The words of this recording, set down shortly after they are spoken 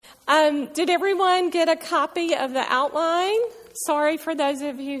Did everyone get a copy of the outline? Sorry for those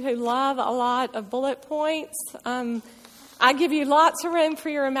of you who love a lot of bullet points. I give you lots of room for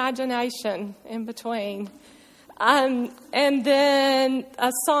your imagination in between. And then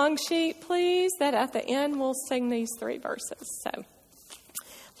a song sheet, please, that at the end we'll sing these 3 verses. So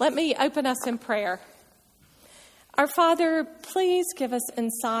let me open us in prayer. Our Father, please give us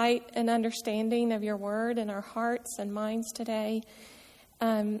insight and understanding of your word in our hearts and minds today.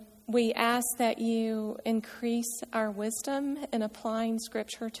 We ask that you increase our wisdom in applying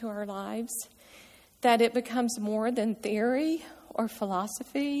Scripture to our lives, that it becomes more than theory or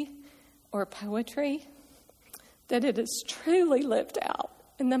philosophy or poetry, that it is truly lived out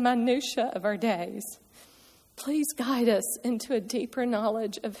in the minutiae of our days. Please guide us into a deeper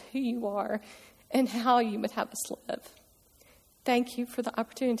knowledge of who you are and how you would have us live. Thank you for the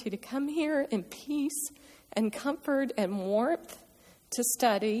opportunity to come here in peace and comfort and warmth to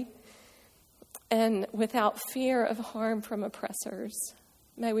study, and without fear of harm from oppressors.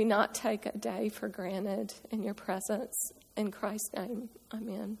 May we not take a day for granted in your presence. In Christ's name,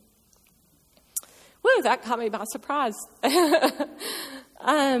 amen. Woo, that caught me by surprise.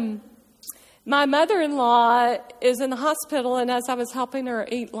 My mother-in-law is in the hospital, and as I was helping her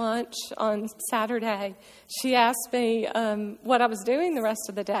eat lunch on Saturday, she asked me what I was doing the rest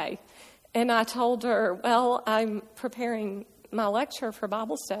of the day. And I told her, well, I'm preparing my lecture for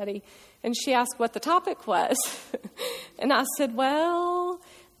Bible study. And she asked what the topic was. And I said, well,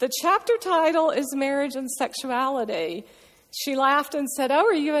 the chapter title is Marriage and Sexuality. She laughed and said, oh,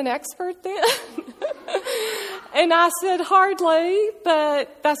 are you an expert then? And I said, hardly,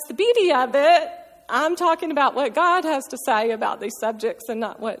 but that's the beauty of it. I'm talking about what God has to say about these subjects and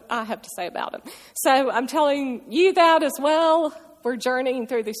not what I have to say about them. So I'm telling you that as well. We're journeying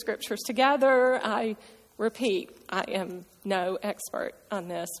through these scriptures together. I repeat, I am no expert on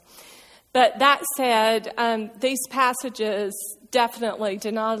this. But that said, these passages definitely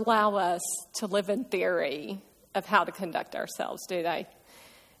do not allow us to live in theory of how to conduct ourselves, do they?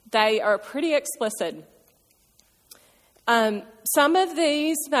 They are pretty explicit. Some of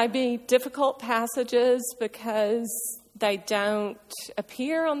these may be difficult passages because they don't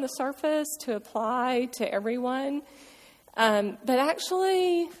appear on the surface to apply to everyone. But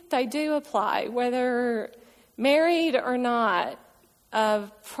actually, they do apply, whether married or not.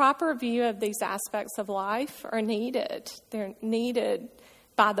 A proper view of these aspects of life are needed. They're needed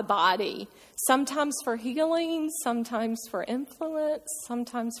by the body, sometimes for healing, sometimes for influence,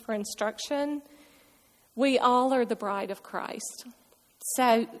 sometimes for instruction. We all are the bride of Christ.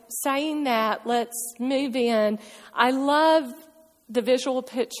 So saying that, let's move in. I love the visual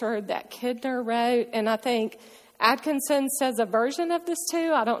picture that Kidner wrote, and I think Atkinson says a version of this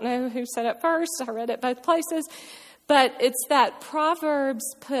too. I don't know who said it first. I read it both places. But it's that Proverbs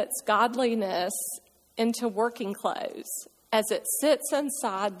puts godliness into working clothes as it sits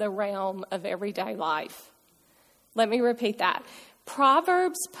inside the realm of everyday life. Let me repeat that.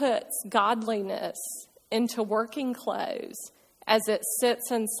 Proverbs puts godliness into working clothes as it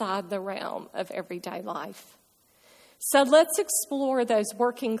sits inside the realm of everyday life. So let's explore those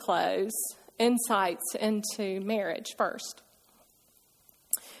working clothes insights into marriage first.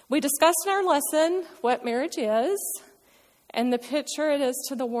 We discussed in our lesson what marriage is and the picture it is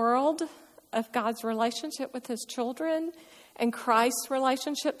to the world of God's relationship with his children and Christ's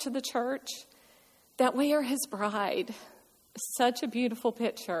relationship to the church, that we are his bride. Such a beautiful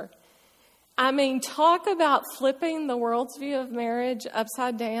picture. I mean, talk about flipping the world's view of marriage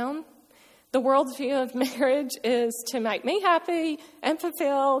upside down. The world's view of marriage is to make me happy and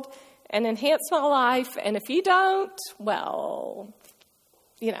fulfilled and enhance my life. And if you don't, well,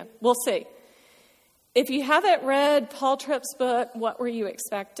 we'll see. If you haven't read Paul Tripp's book, What Were You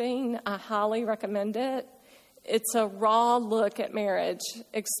Expecting? I highly recommend it. It's a raw look at marriage,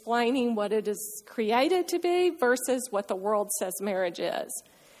 explaining what it is created to be versus what the world says marriage is.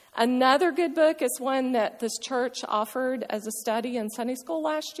 Another good book is one that this church offered as a study in Sunday school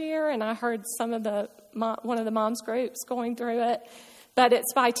last year, and I heard one of the moms groups going through it. But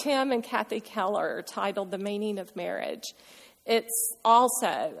it's by Tim and Kathy Keller, titled The Meaning of Marriage. It's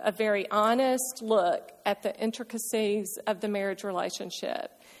also a very honest look at the intricacies of the marriage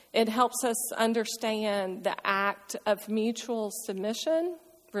relationship. It helps us understand the act of mutual submission,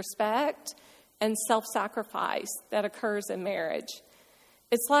 respect, and self-sacrifice that occurs in marriage.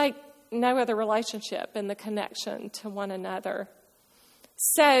 It's like no other relationship in the connection to one another.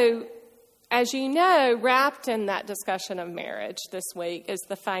 So, as you know, wrapped in that discussion of marriage this week is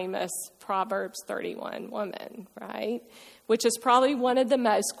the famous Proverbs 31 woman, right? Which is probably one of the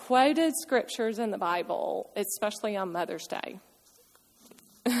most quoted scriptures in the Bible, especially on Mother's Day.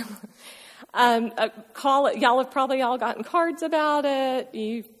 Call it. Y'all have probably all gotten cards about it.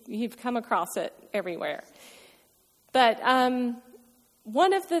 You've come across it everywhere. But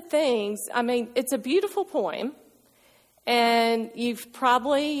one of the things, it's a beautiful poem, and you've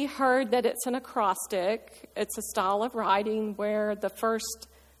probably heard that it's an acrostic. It's a style of writing where the first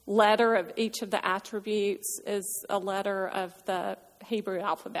letter of each of the attributes is a letter of the Hebrew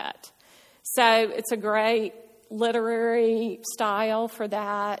alphabet. So it's a great literary style for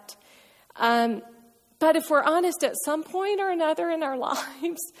that. But if we're honest, at some point or another in our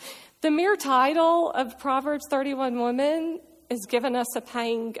lives, the mere title of Proverbs 31 Woman has given us a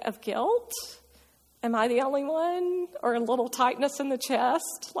pang of guilt. Am I the only one? Or a little tightness in the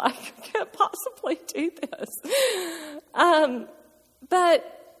chest? Like, I can't possibly do this.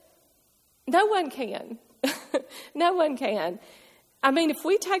 But no one can. No one can. If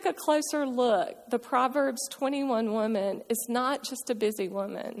we take a closer look, the Proverbs 21 woman is not just a busy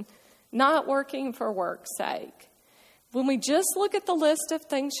woman, not working for work's sake. When we just look at the list of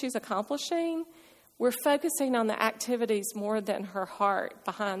things she's accomplishing, we're focusing on the activities more than her heart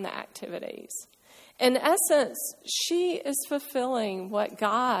behind the activities. In essence, she is fulfilling what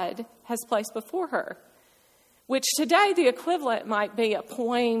God has placed before her, which today the equivalent might be a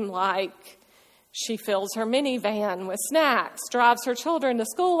poem like, she fills her minivan with snacks, drives her children to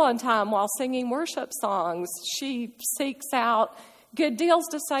school on time while singing worship songs. She seeks out good deals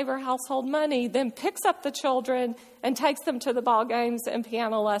to save her household money, then picks up the children and takes them to the ball games and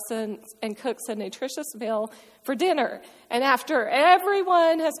piano lessons and cooks a nutritious meal for dinner. And after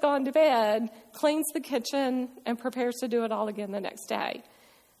everyone has gone to bed, cleans the kitchen and prepares to do it all again the next day.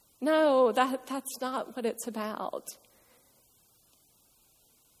 No, that's not what it's about.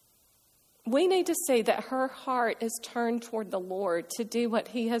 We need to see that her heart is turned toward the Lord to do what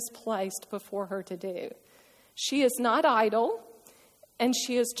He has placed before her to do. She is not idle, and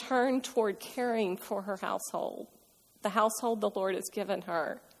she is turned toward caring for her household, the household the Lord has given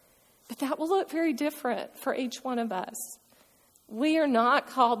her. But that will look very different for each one of us. We are not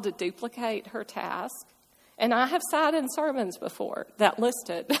called to duplicate her task. And I have sat in sermons before that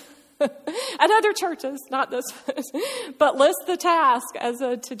listed at other churches, not this, but list the task as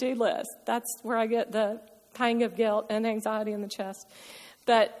a to-do list. That's where I get the pang of guilt and anxiety in the chest.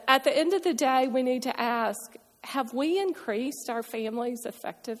 But at the end of the day, we need to ask, have we increased our family's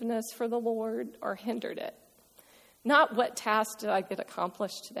effectiveness for the Lord or hindered it? Not what task did I get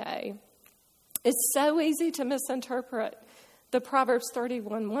accomplished today. It's so easy to misinterpret the Proverbs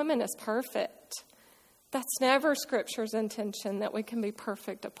 31 woman as perfect. That's never Scripture's intention, that we can be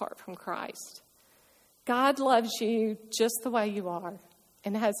perfect apart from Christ. God loves you just the way you are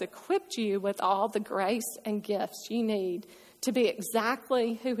and has equipped you with all the grace and gifts you need to be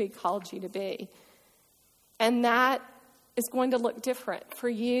exactly who He called you to be. And that is going to look different for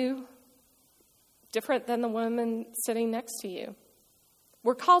you, different than the woman sitting next to you.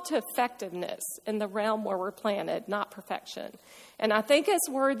 We're called to effectiveness in the realm where we're planted, not perfection. And I think it's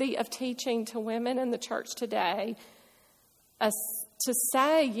worthy of teaching to women in the church today to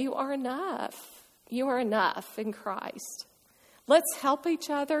say, you are enough. You are enough in Christ. Let's help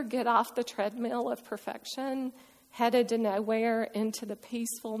each other get off the treadmill of perfection, headed to nowhere, into the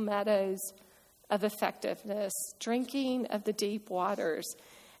peaceful meadows of effectiveness, drinking of the deep waters,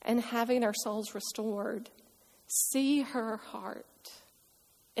 and having our souls restored. See her heart.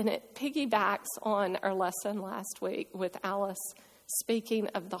 And it piggybacks on our lesson last week with Alice speaking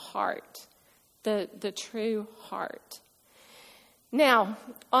of the heart, the true heart. Now,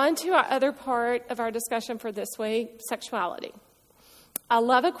 on to our other part of our discussion for this week, sexuality. I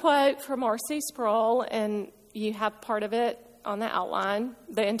love a quote from R.C. Sproul, and you have part of it on the outline,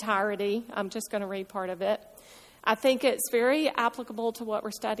 the entirety. I'm just going to read part of it. I think it's very applicable to what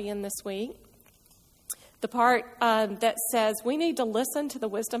we're studying this week. The part that says we need to listen to the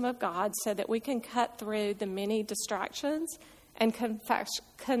wisdom of God so that we can cut through the many distractions and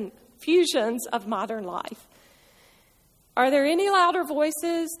confusions of modern life. Are there any louder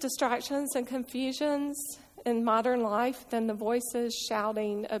voices, distractions, and confusions in modern life than the voices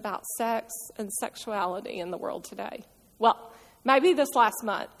shouting about sex and sexuality in the world today? Well, maybe this last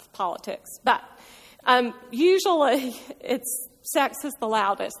month, politics, but usually it's sex is the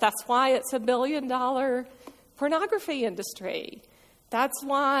loudest. That's why it's $1 billion pornography industry. That's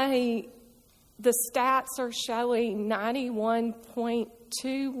why the stats are showing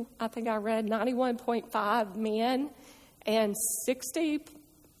 91.2, I think I read 91.5 men and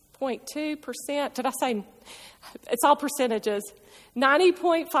 60.2%. Did I say? It's all percentages.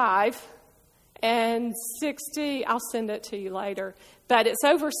 90.5 and 60, I'll send it to you later. But it's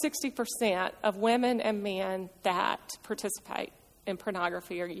over 60% of women and men that participate in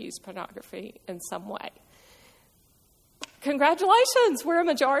pornography or use pornography in some way. Congratulations, we're a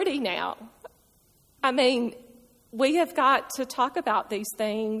majority now. I mean, we have got to talk about these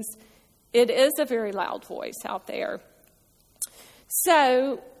things. It is a very loud voice out there.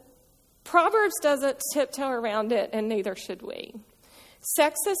 So, Proverbs doesn't tiptoe around it, and neither should we.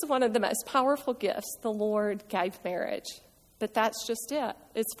 Sex is one of the most powerful gifts the Lord gave marriage, but that's just it.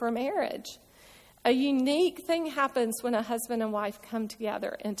 It's for marriage. A unique thing happens when a husband and wife come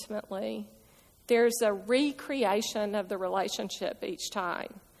together intimately. There's a recreation of the relationship each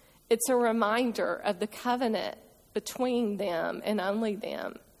time. It's a reminder of the covenant between them and only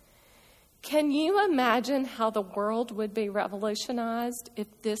them. Can you imagine how the world would be revolutionized if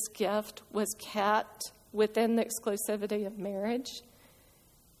this gift was kept within the exclusivity of marriage?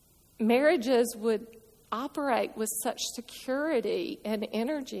 Marriages would operate with such security and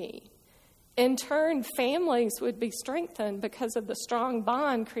energy. In turn, families would be strengthened because of the strong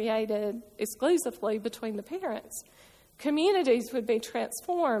bond created exclusively between the parents. Communities would be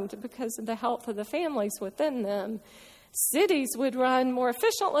transformed because of the health of the families within them. Cities would run more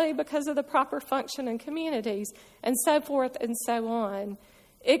efficiently because of the proper function in communities, and so forth and so on.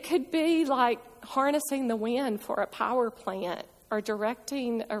 It could be like harnessing the wind for a power plant or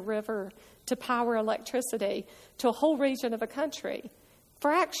directing a river to power electricity to a whole region of a country.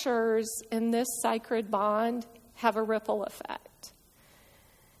 Fractures in this sacred bond have a ripple effect.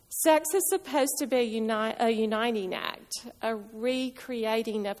 Sex is supposed to be a uniting act, a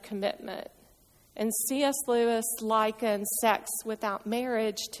recreating of commitment. And C.S. Lewis likens sex without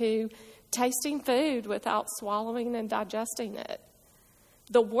marriage to tasting food without swallowing and digesting it.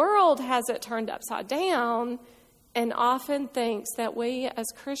 The world has it turned upside down and often thinks that we as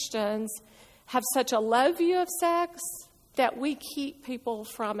Christians have such a low view of sex that we keep people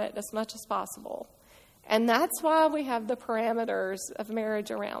from it as much as possible. And that's why we have the parameters of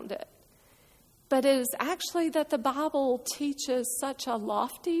marriage around it. But it is actually that the Bible teaches such a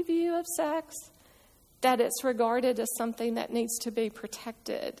lofty view of sex that it's regarded as something that needs to be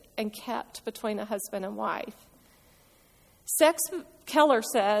protected and kept between a husband and wife. Keller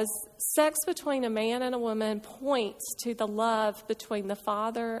says, sex between a man and a woman points to the love between the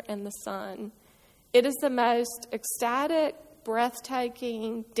Father and the Son. It is the most ecstatic,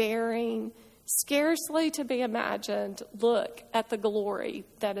 breathtaking, daring, scarcely to be imagined look at the glory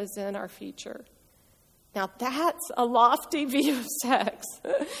that is in our future. Now that's a lofty view of sex.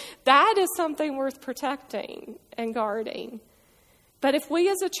 That is something worth protecting and guarding. But if we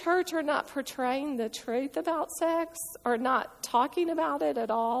as a church are not portraying the truth about sex or not talking about it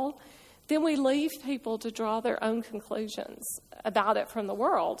at all, then we leave people to draw their own conclusions about it from the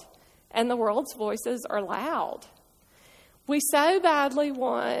world. And the world's voices are loud. We so badly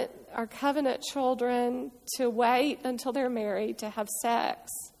want our covenant children to wait until they're married to have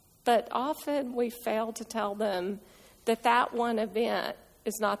sex, but often we fail to tell them that that one event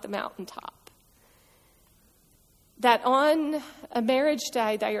is not the mountaintop. That on a marriage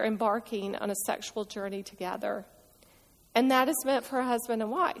day, they are embarking on a sexual journey together. And that is meant for a husband and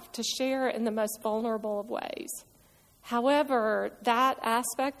wife to share in the most vulnerable of ways. However, that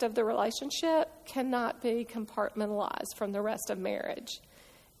aspect of the relationship cannot be compartmentalized from the rest of marriage.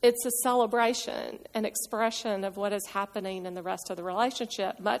 It's a celebration, an expression of what is happening in the rest of the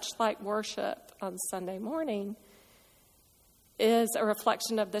relationship, much like worship on Sunday morning is a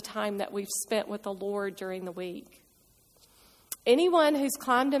reflection of the time that we've spent with the Lord during the week. Anyone who's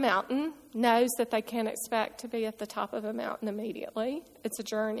climbed a mountain knows that they can't expect to be at the top of a mountain immediately. It's a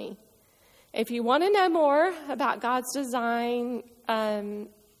journey. If you want to know more about God's design, I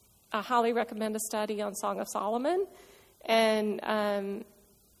highly recommend a study on Song of Solomon. And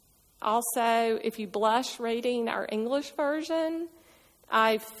also, if you blush reading our English version,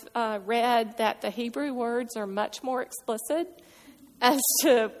 I've read that the Hebrew words are much more explicit as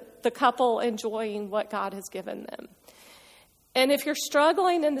to the couple enjoying what God has given them. And if you're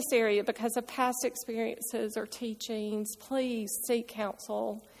struggling in this area because of past experiences or teachings, please seek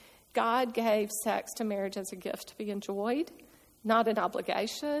counsel. God gave sex to marriage as a gift to be enjoyed, not an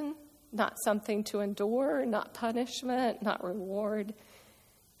obligation, not something to endure, not punishment, not reward.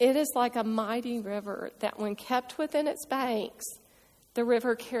 It is like a mighty river that when kept within its banks, the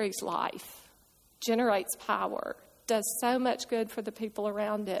river carries life, generates power, does so much good for the people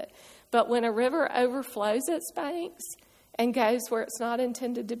around it. But when a river overflows its banks and goes where it's not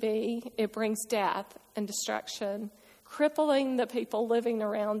intended to be, it brings death and destruction, crippling the people living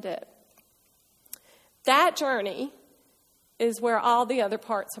around it. That journey is where all the other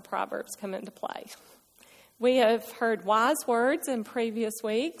parts of Proverbs come into play. We have heard wise words in previous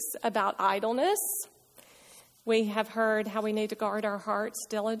weeks about idleness, We have heard how we need to guard our hearts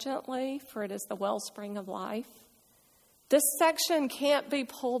diligently, for it is the wellspring of life. This section can't be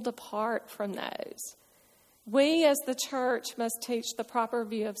pulled apart from those. We as the church must teach the proper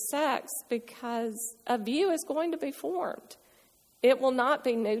view of sex because a view is going to be formed. It will not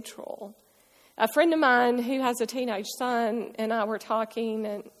be neutral. A friend of mine who has a teenage son and I were talking,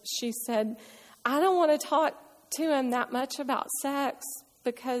 and she said, I don't want to talk to him that much about sex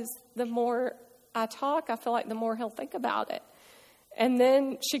because the more I talk, I feel like the more he'll think about it. And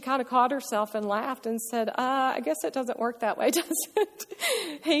then she kind of caught herself and laughed and said, I guess it doesn't work that way, does it?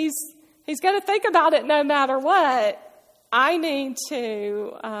 He's going to think about it no matter what. I need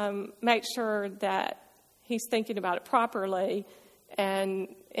to make sure that he's thinking about it properly and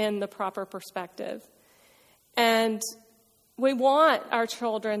in the proper perspective. And we want our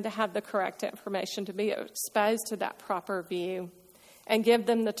children to have the correct information, to be exposed to that proper view, and give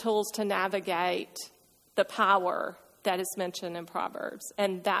them the tools to navigate the power that is mentioned in Proverbs.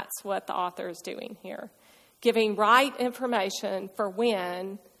 And that's what the author is doing here. Giving right information for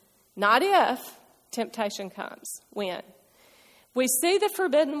when, not if, temptation comes. When. We see the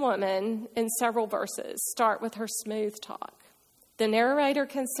forbidden woman in several verses start with her smooth talk. The narrator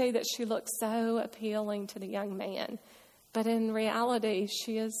can see that she looks so appealing to the young man, but in reality,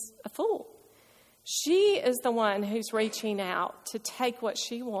 she is a fool. She is the one who's reaching out to take what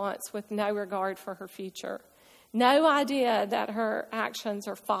she wants with no regard for her future. No idea that her actions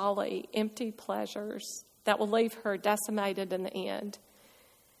are folly, empty pleasures that will leave her decimated in the end.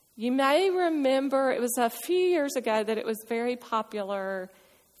 You may remember it was a few years ago that it was very popular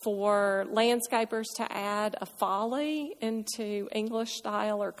for landscapers to add a folly into English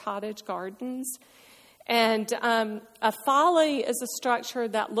style or cottage gardens. And a folly is a structure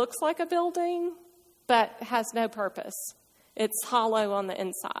that looks like a building but has no purpose. It's hollow on the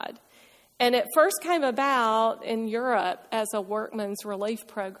inside. And it first came about in Europe as a workman's relief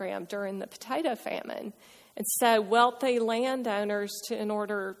program during the potato famine. And so wealthy landowners, in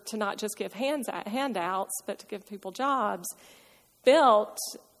order to not just give handouts, but to give people jobs, built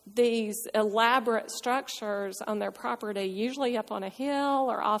these elaborate structures on their property, usually up on a hill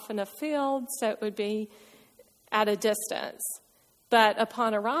or off in a field, so it would be at a distance. But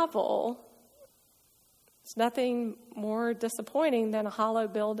upon arrival, it's nothing more disappointing than a hollow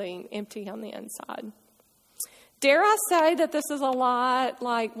building empty on the inside. Dare I say that this is a lot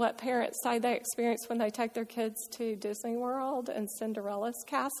like what parents say they experience when they take their kids to Disney World and Cinderella's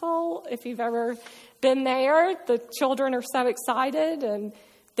castle. If you've ever been there, the children are so excited, and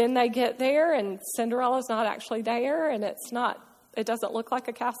then they get there and Cinderella's not actually there, and it doesn't look like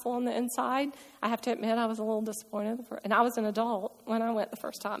a castle on the inside. I have to admit I was a little disappointed, and I was an adult when I went the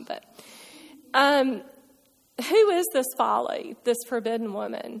first time. But who is this folly, this forbidden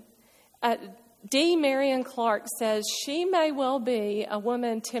woman? D. Marion Clark says she may well be a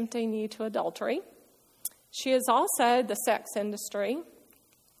woman tempting you to adultery. She is also the sex industry,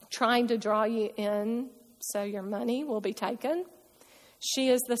 trying to draw you in so your money will be taken. She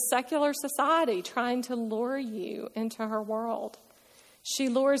is the secular society trying to lure you into her world. She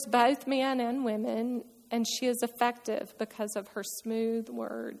lures both men and women, and she is effective because of her smooth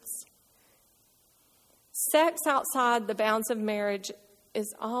words. Sex outside the bounds of marriage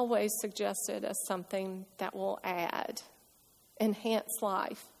is always suggested as something that will add, enhance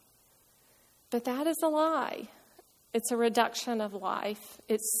life. But that is a lie. It's a reduction of life.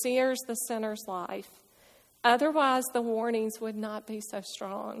 It sears the sinner's life. Otherwise, the warnings would not be so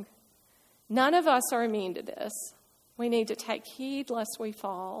strong. None of us are immune to this. We need to take heed lest we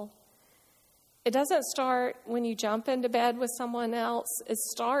fall. It doesn't start when you jump into bed with someone else. It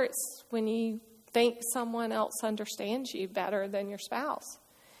starts when you think someone else understands you better than your spouse.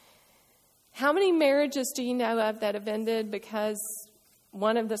 How many marriages do you know of that have ended because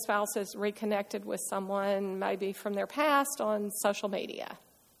one of the spouses reconnected with someone maybe from their past on social media?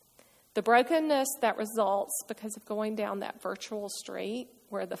 The brokenness that results because of going down that virtual street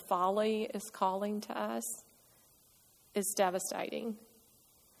where the folly is calling to us is devastating.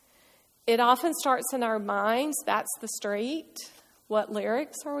 It often starts in our minds. That's the street. What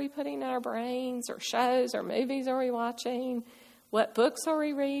lyrics are we putting in our brains, or shows or movies are we watching? What books are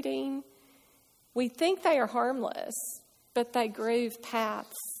we reading? We think they are harmless, but they groove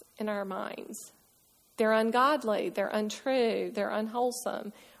paths in our minds. They're ungodly, they're untrue, they're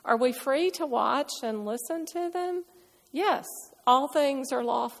unwholesome. Are we free to watch and listen to them? Yes, all things are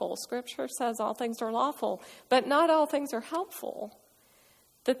lawful. Scripture says all things are lawful, but not all things are helpful.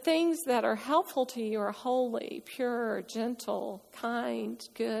 The things that are helpful to you are holy, pure, gentle, kind,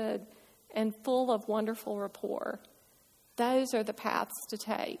 good, and full of wonderful rapport. Those are the paths to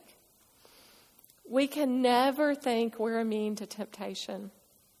take. We can never think we're immune to temptation.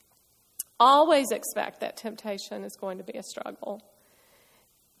 Always expect that temptation is going to be a struggle.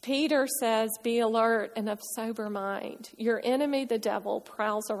 Peter says, be alert and of sober mind. Your enemy, the devil,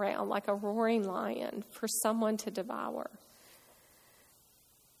 prowls around like a roaring lion for someone to devour.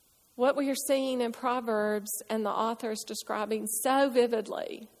 What we are seeing in Proverbs and the author is describing so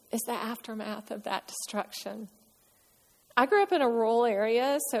vividly is the aftermath of that destruction. I grew up in a rural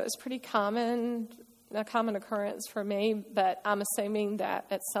area, so it was a common occurrence for me, but I'm assuming that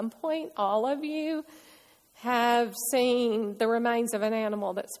at some point all of you have seen the remains of an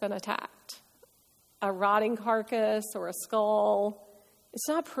animal that's been attacked. A rotting carcass or a skull. It's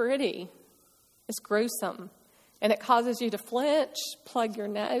not pretty. It's gruesome. And it causes you to flinch, plug your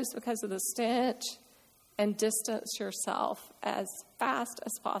nose because of the stench, and distance yourself as fast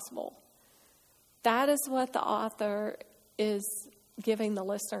as possible. That is what the author is giving the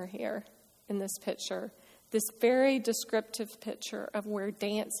listener here in this picture. This very descriptive picture of where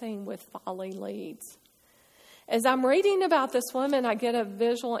dancing with folly leads. As I'm reading about this woman, I get a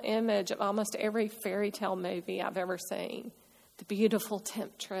visual image of almost every fairy tale movie I've ever seen. The beautiful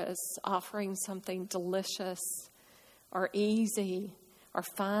temptress offering something delicious or easy or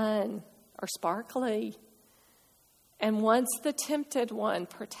fun or sparkly. And once the tempted one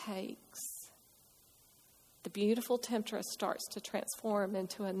partakes, the beautiful temptress starts to transform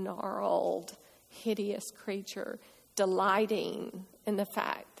into a gnarled, hideous creature, delighting in the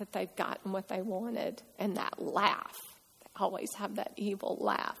fact that they've gotten what they wanted. And that laugh, they always have that evil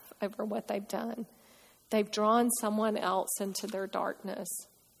laugh over what they've done. They've drawn someone else into their darkness.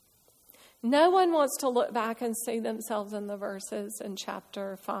 No one wants to look back and see themselves in the verses in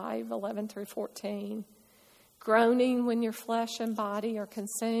chapter 5, 11 through 14. Groaning when your flesh and body are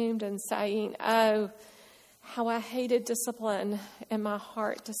consumed and saying, oh, how I hated discipline and my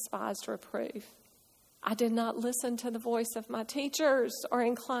heart despised reproof. I did not listen to the voice of my teachers or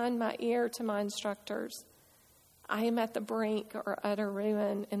incline my ear to my instructors. I am at the brink or utter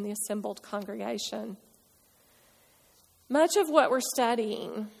ruin in the assembled congregation. Much of what we're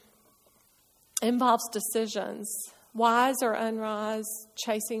studying involves decisions, wise or unwise,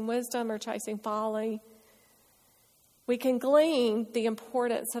 chasing wisdom or chasing folly. We can glean the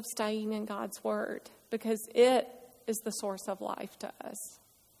importance of staying in God's Word because it is the source of life to us.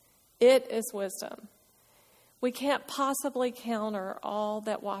 It is wisdom. We can't possibly counter all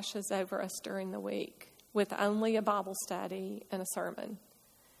that washes over us during the week with only a Bible study and a sermon.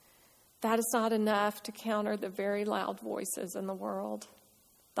 That is not enough to counter the very loud voices in the world.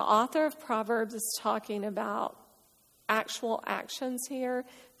 The author of Proverbs is talking about actual actions here,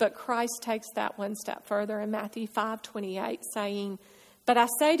 but Christ takes that one step further in Matthew 5:28, saying, but I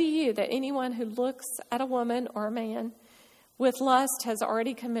say to you that anyone who looks at a woman or a man with lust has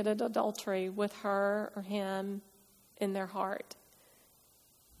already committed adultery with her or him in their heart.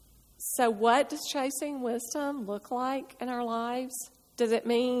 So what does chasing wisdom look like in our lives? Does it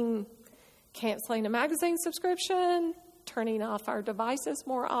mean canceling a magazine subscription, turning off our devices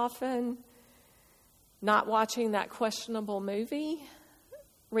more often, not watching that questionable movie,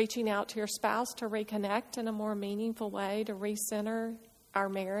 reaching out to your spouse to reconnect in a more meaningful way to recenter our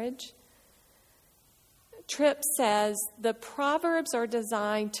marriage? Tripp says the Proverbs are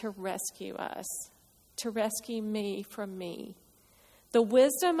designed to rescue us, to rescue me from me. The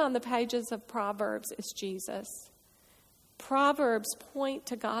wisdom on the pages of Proverbs is Jesus. Proverbs point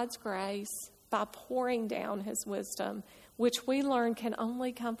to God's grace by pouring down his wisdom, which we learn can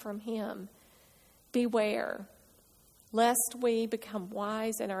only come from him. Beware, lest we become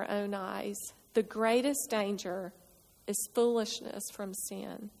wise in our own eyes. The greatest danger is foolishness from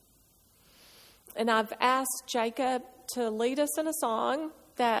sin. And I've asked Jacob to lead us in a song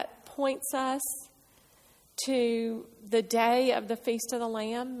that points us to the day of the Feast of the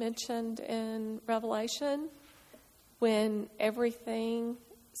Lamb mentioned in Revelation, when everything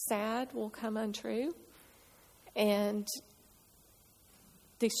sad will come untrue and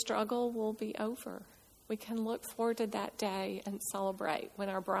the struggle will be over. We can look forward to that day and celebrate when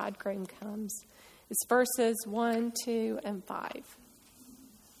our bridegroom comes. It's verses 1, 2, and 5.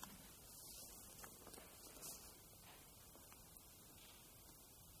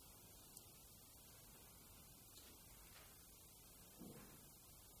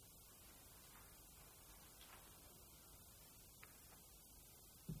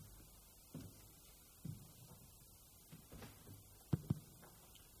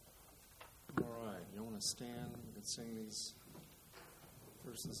 Stand, we can sing these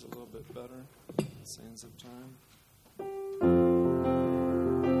verses a little bit better. Sands of time.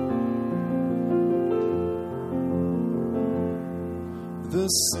 The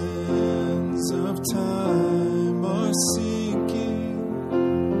sins of time are sinking,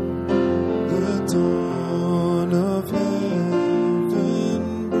 the dawn of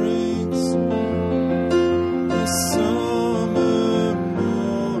heaven breaks, the summer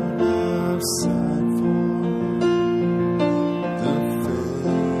moon I've sighed for, the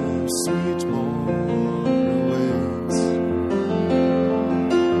fair sweet morn awaits.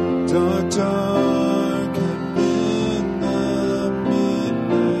 Dark, dark had been the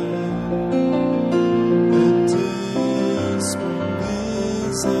midnight, the day spring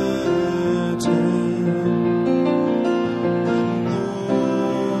is at hand, and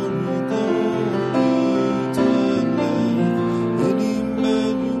glory, glory dwelleth in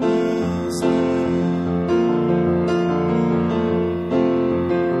Emmanuel's land.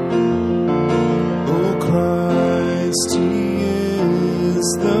 O Christ, He is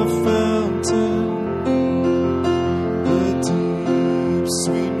the fountain, the deep,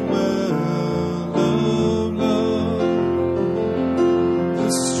 sweet well of love. The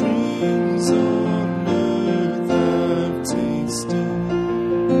streams on earth I've tasted,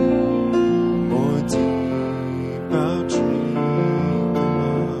 more deep I'll drink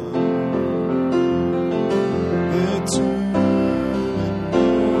of. There too in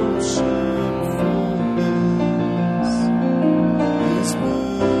ocean fullness, His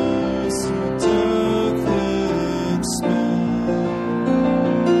mercy doth expand,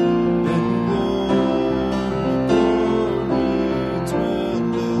 and glory, glory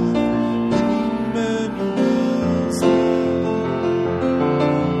dwelleth in Emmanuel's land.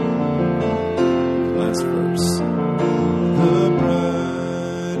 Last verse. The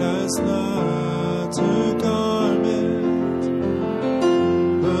bride has not her garment,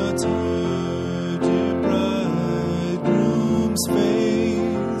 but her dear bridegroom's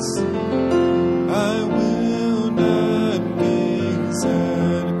face. I will not gaze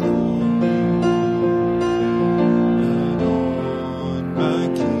at glory, but on my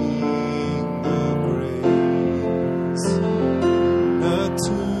King of grace, not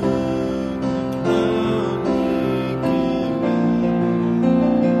to the crown He giveth,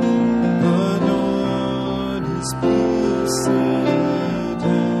 but on His blessed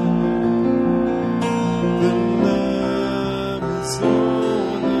hand. The Lamb is on